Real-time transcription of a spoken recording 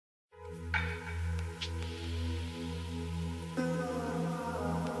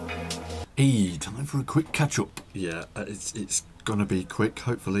Hey, time for a quick catch-up. Yeah, it's gonna be quick,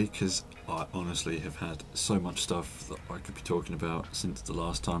 hopefully, because I honestly have had so much stuff that I could be talking about since the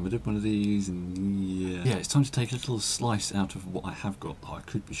last time I did one of these, and yeah, it's time to take a little slice out of what I have got that I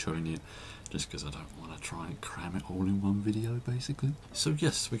could be showing you, just because I don't want to try and cram it all in one video, basically. So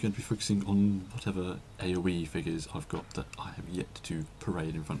yes, we're going to be focusing on whatever AOE figures I've got that I have yet to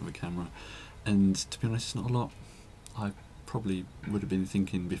parade in front of a camera, and to be honest, it's not a lot. I probably would have been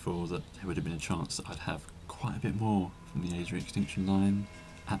thinking before that there would have been a chance that I'd have quite a bit more from the Age of Extinction line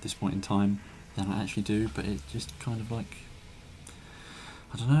at this point in time than I actually do, but it just kind of like,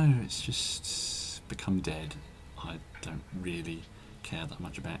 I don't know, it's just become dead. I don't really care that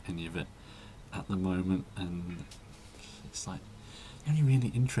much about any of it at the moment, and it's like the only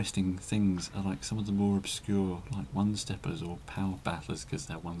really interesting things are like some of the more obscure, like one-steppers or power battlers, because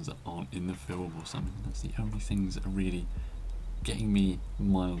they're ones that aren't in the film or something. That's the only things that are really getting me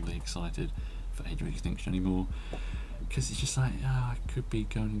mildly excited for Age of Extinction anymore, because it's just like, I could be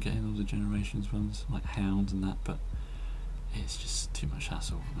going and getting all the Generations ones, like Hounds and that, but it's just too much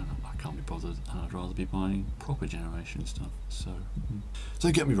hassle, and I can't be bothered, and I'd rather be buying proper Generation stuff. So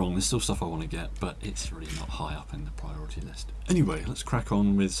don't get me wrong, there's still stuff I want to get, but it's really not high up in the priority list. Anyway, let's crack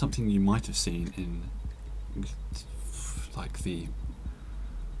on with something you might have seen in like the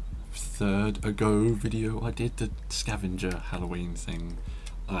third ago video I did, the scavenger Halloween thing.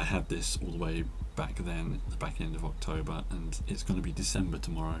 I had this all the way back then, at the back end of October, and it's going to be December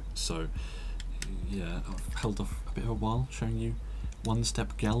tomorrow, so yeah, I've held off a bit of a while showing you One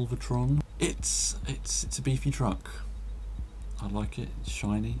Step Galvatron. It's a beefy truck. I like it, it's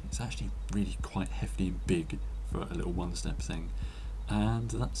shiny, it's actually really quite hefty and big for a little one-step thing, and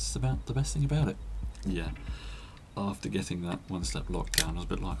that's about the best thing about it. Yeah, after getting that one-step lockdown, I was a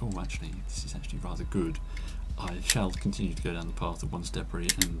bit like, oh, actually, this is actually rather good. I shall continue to go down the path of one-steppery,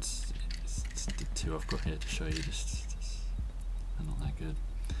 and it's the two I've got here to show you, just they're not that good.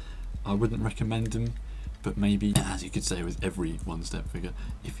 I wouldn't recommend them, but maybe, as you could say with every one-step figure,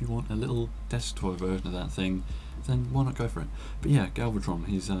 if you want a little desk toy version of that thing, then why not go for it? But yeah, Galvatron,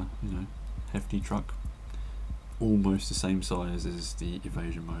 he's a hefty truck, almost the same size as the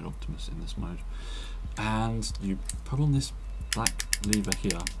Evasion mode Optimus in this mode, and you put on this black lever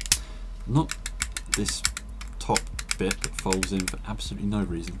here, not this top bit that folds in for absolutely no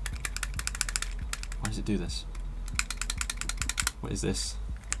reason. Why does it do this? What is this?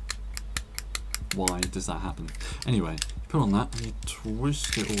 Why does that happen? Anyway, put on that and you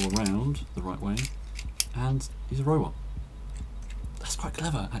twist it all around the right way, and he's a robot. That's quite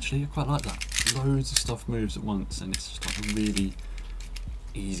clever, actually. I quite like that. Loads of stuff moves at once, and it's just like a really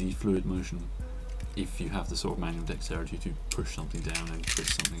easy fluid motion if you have the sort of manual dexterity to push something down and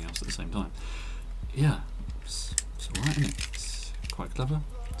twist something else at the same time. Yeah, it's alright, isn't it? It's quite clever.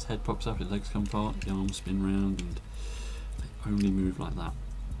 His head pops up, his legs come apart, the arms spin round, and they only move like that.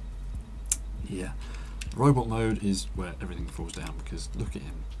 Yeah, robot mode is where everything falls down, because look at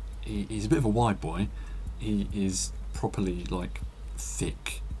him. He's a bit of a wide boy. He is properly like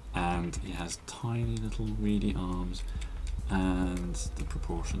thick, and he has tiny little weedy arms, and the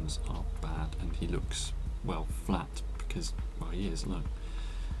proportions are bad, and he looks, well, flat, because, well, he is, look.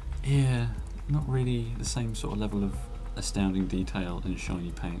 Yeah, not really the same sort of level of astounding detail and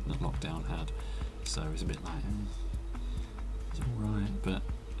shiny paint that Lockdown had, so it's a bit like, it's alright, but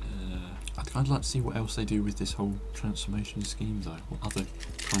I'd like to see what else they do with this whole transformation scheme though, what other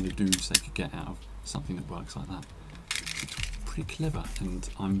kind of dudes they could get out of something that works like that. It's pretty clever, and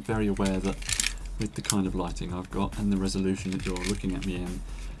I'm very aware that with the kind of lighting I've got and the resolution that you're looking at me in,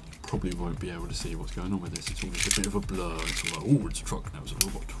 you probably won't be able to see what's going on with this. It's always a bit of a blur. It's all like, oh, it's a truck, now it's a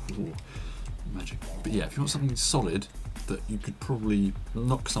robot. Ooh, magic. But yeah, if you want something solid that you could probably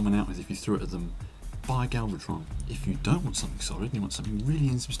knock someone out with if you threw it at them, buy Galvatron. If you don't want something solid and you want something really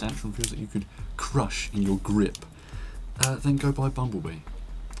insubstantial and feels that you could crush in your grip, then go buy Bumblebee.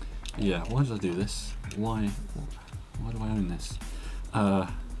 Yeah, why did I do this? Why do I own this?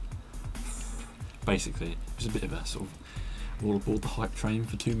 Basically, it was a bit of a sort of all aboard the hype train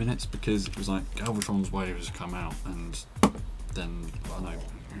for 2 minutes, because it was like Galvatron's wave has come out, and then, well, I know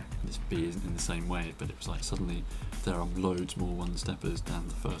this B isn't in the same wave, but it was like suddenly there are loads more one-steppers than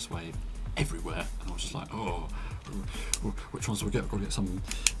the first wave everywhere, and I was just like, oh, which ones do I get? I've got to get some.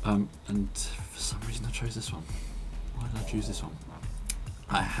 And for some reason I chose this one. Why did I choose this one?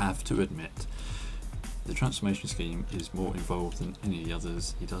 I have to admit, the transformation scheme is more involved than any of the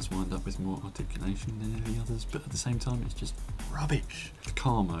others. He does wind up with more articulation than any of the others, but at the same time it's just rubbish. The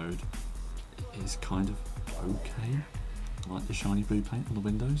car mode is kind of okay. I like the shiny blue paint on the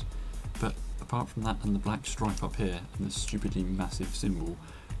windows, but apart from that and the black stripe up here and the stupidly massive symbol,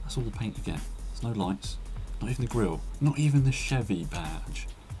 That's all the paint you get. There's no lights, not even the grille, not even the Chevy badge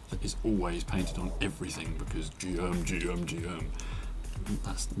that is always painted on everything because GM.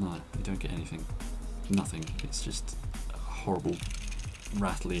 That's, no, you don't get anything. Nothing. It's just a horrible,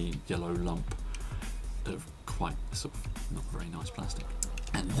 rattly yellow lump of quite sort of not very nice plastic.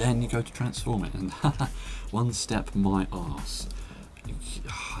 And then you go to transform it, and one step my arse.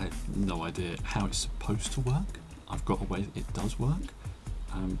 I have no idea how it's supposed to work. I've got a way that it does work,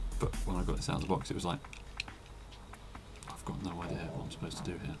 but when I got this out of the box, it was like, I've got no idea what I'm supposed to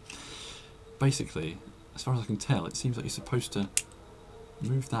do here. Basically, as far as I can tell, it seems like you're supposed to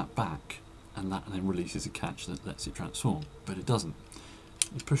move that back, and that then releases a catch that lets it transform, but it doesn't.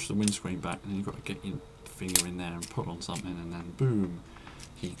 You push the windscreen back, and then you've got to get your finger in there and put on something, and then boom,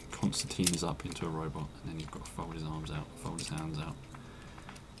 he Constantines up into a robot, and then you've got to fold his arms out, fold his hands out,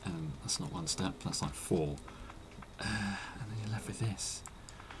 and that's not one step, that's like 4. And then you're left with this.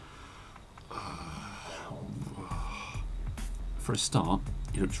 For a start,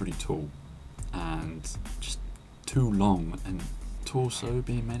 he looks really tall, and just too long, and torso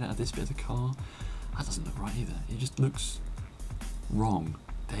being made out of this bit of the car, that doesn't look right either. It just looks wrong.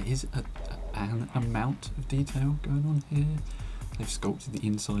 There is an amount of detail going on here. They've sculpted the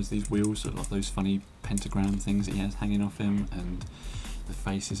insides of these wheels, so like those funny pentagram things that he has hanging off him, and the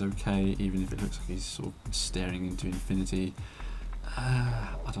face is okay, even if it looks like he's sort of staring into infinity.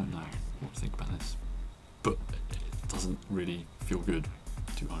 I don't know what to think about this, but it doesn't really feel good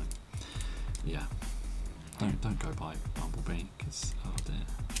to own. Yeah, don't go buy Bumblebee, because, oh dear,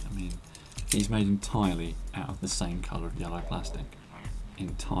 I mean, he's made entirely out of the same colour of yellow plastic,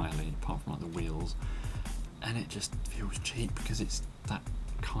 entirely, apart from like the wheels, and it just feels cheap because it's that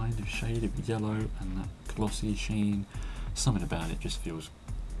kind of shade of yellow and that glossy sheen. Something about it just feels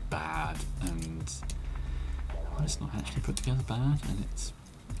bad, and well, it's not actually put together bad, and it's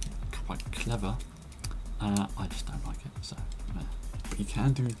quite clever. I just don't like it, so meh. But you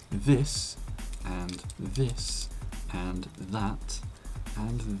can do this, and this, and that,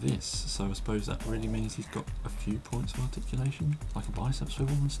 and this, so I suppose that really means he's got a few points of articulation, like a bicep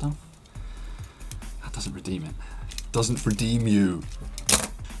swivel and stuff. That doesn't redeem it. It doesn't redeem you.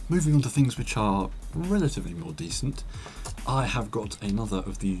 Moving on to things which are relatively more decent, I have got another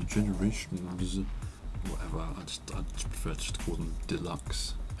of the generations, whatever, I just prefer to call them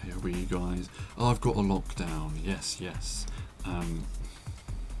deluxe AOE guys. I've got a lockdown, yes.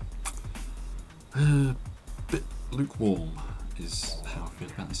 Bit lukewarm is how I feel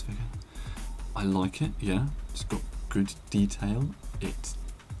about this figure. I like it, yeah, it's got good detail, it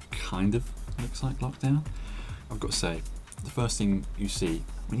kind of looks like Lockdown. I've got to say, the first thing you see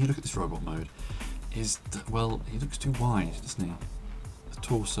when you look at this robot mode is that, well, he looks too wide, doesn't he? The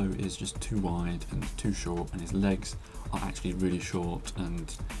torso is just too wide and too short, and his legs are actually really short,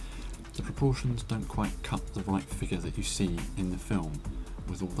 and the proportions don't quite cut the right figure that you see in the film,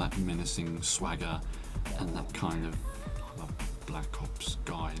 with all that menacing swagger and that kind of Black Ops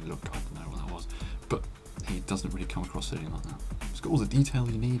guy look. I don't know what that was, but he doesn't really come across anything like that. It's got all the detail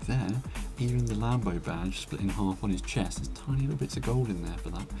you need there. Even the Lambo badge split in half on his chest, there's tiny little bits of gold in there for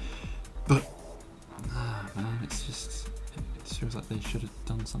that. But man, it's just, it feels like they should have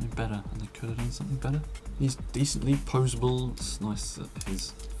done something better, and they could have done something better. He's decently posable. It's nice that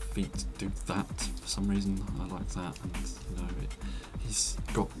his feet do that for some reason. I like that, and you know, he's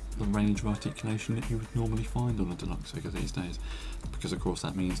got the range of articulation that you would normally find on a deluxe figure these days, because of course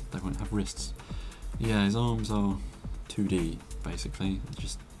that means they won't have wrists. Yeah, his arms are 2D basically,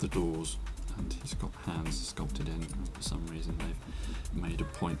 just the doors, and he's got hands sculpted in, and for some reason they've made a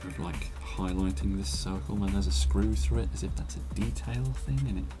point of like highlighting this circle where there's a screw through it, as if that's a detail thing,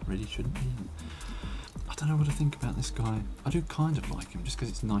 and it really shouldn't be. And I don't know what to think about this guy. I do kind of like him just because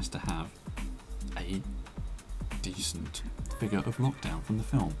it's nice to have a decent figure of Lockdown from the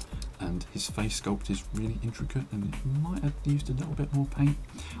film, and his face sculpt is really intricate, and it might have used a little bit more paint.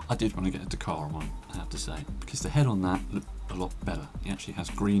 I did want to get a Dakar one, I have to say, because the head on that looked a lot better. He actually has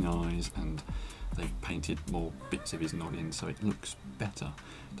green eyes, and they've painted more bits of his noggin, so it looks better.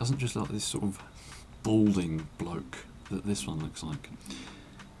 It doesn't just look like this sort of balding bloke that this one looks like.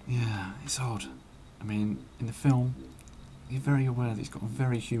 Yeah, it's odd. I mean, in the film, you're very aware that he's got a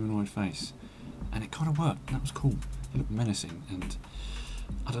very humanoid face, and it kind of worked. That was cool. He looked menacing, and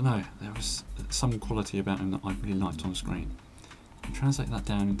I don't know, there was some quality about him that I really liked on screen. You translate that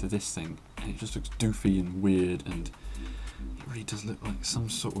down into this thing, and it just looks doofy and weird, and it really does look like some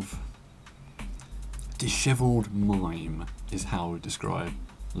sort of dishevelled mime is how I would describe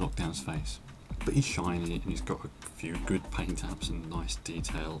Lockdown's face. but he's shiny and he's got a few good paint apps and nice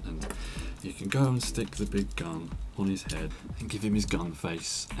detail, and you can go and stick the big gun on his head and give him his gun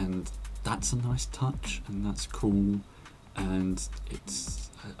face, and that's a nice touch and that's cool, and it's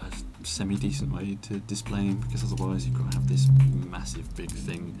a semi-decent way to display him, because otherwise you've got to have this massive big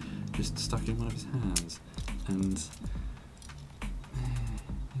thing just stuck in one of his hands, and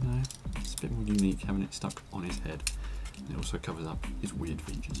you know, it's a bit more unique having it stuck on his head. It also covers up his weird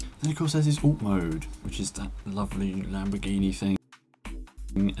features. And of course there's his alt mode, which is that lovely Lamborghini thing,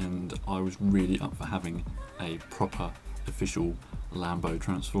 and I was really up for having a proper official Lambo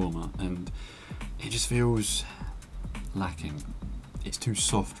transformer, and it just feels lacking. It's too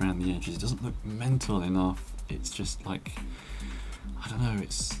soft around the edges, it doesn't look mental enough, it's just like, I don't know,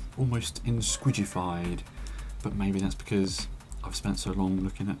 it's almost insquidgified, but maybe that's because I've spent so long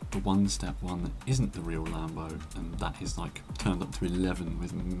looking at the one-step one that isn't the real Lambo, and that is like turned up to 11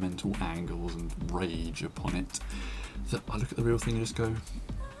 with mental angles and rage upon it, that I look at the real thing and just go,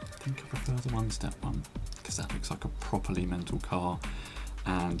 I think I prefer the one-step one, because that looks like a properly mental car,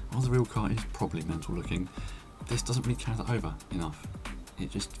 and while the real car is properly mental looking, this doesn't really carry that over enough.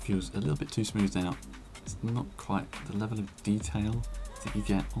 It just feels a little bit too smoothed out. It's not quite the level of detail that you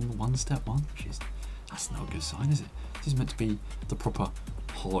get on the one-step one, which is, that's not a good sign, is it? This is meant to be the proper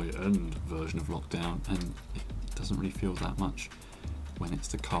high-end version of Lockdown, and it doesn't really feel that much when it's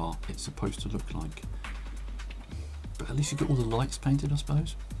the car it's supposed to look like. But at least you get all the lights painted, I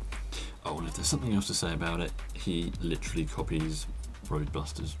suppose. Oh, and if there's something else to say about it, he literally copies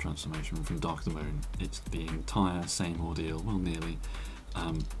Roadbuster's transformation from Dark of the Moon. It's the entire same ordeal, well, nearly,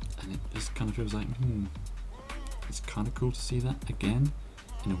 and it just kind of feels like, it's kind of cool to see that again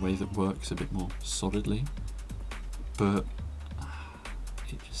in a way that works a bit more solidly, but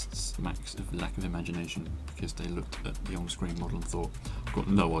it just smacks of lack of imagination, because they looked at the on-screen model and thought, I've got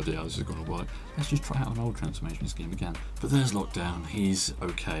no idea how this is going to work, let's just try out an old transformation scheme again. But there's Lockdown, he's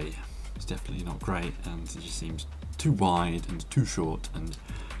okay. It's definitely not great, and it just seems too wide and too short, and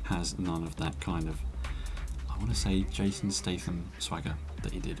has none of that kind of, I want to say, Jason Statham swagger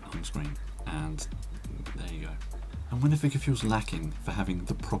that he did on screen, and there you go. And when a figure feels lacking for having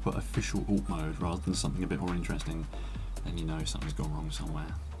the proper official alt mode rather than something a bit more interesting, then you know something's gone wrong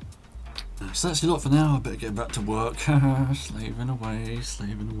somewhere. So that's a lot for now, I better get back to work. Slaving away,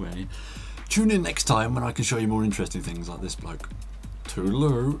 slaving away. Tune in next time when I can show you more interesting things like this bloke.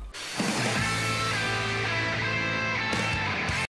 Toodaloo.